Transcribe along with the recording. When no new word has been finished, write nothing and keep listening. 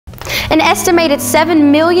An estimated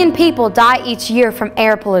 7 million people die each year from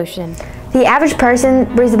air pollution. The average person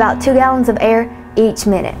breathes about 2 gallons of air each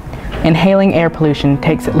minute. Inhaling air pollution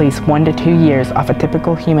takes at least 1 to 2 years off a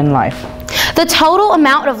typical human life. The total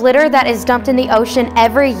amount of litter that is dumped in the ocean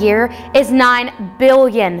every year is 9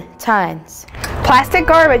 billion tons. Plastic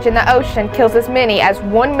garbage in the ocean kills as many as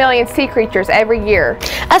 1 million sea creatures every year.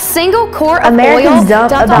 A single quart of Americans oil dump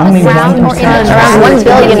dumped about on the ground or in the Around 1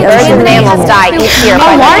 billion birds and mammals die each year.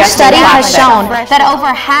 A large study has shown that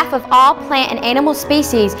over half of all plant and animal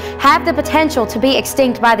species have the potential to be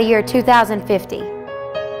extinct by the year 2050.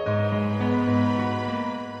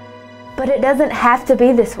 But it doesn't have to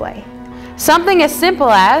be this way. Something as simple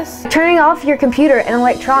as Turning off your computer and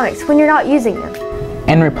electronics when you're not using them.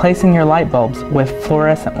 And replacing your light bulbs with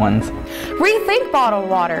fluorescent ones. rethink bottled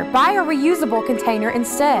water. Buy a reusable container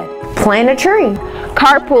instead. Plant a tree.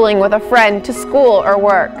 Carpooling with a friend to school or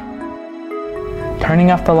work. Turning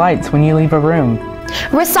off the lights when you leave a room.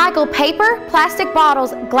 Recycle paper, plastic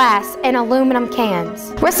bottles, glass, and aluminum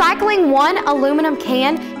cans. Recycling one aluminum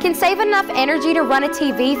can can save enough energy to run a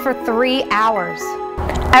TV for 3 hours.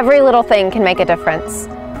 Every little thing can make a difference.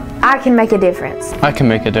 I can make a difference. I can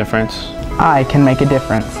make a difference. I can make a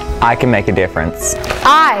difference. I can make a difference.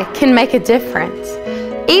 I can make a difference.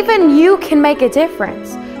 Even you can make a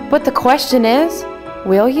difference. But the question is,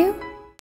 will you?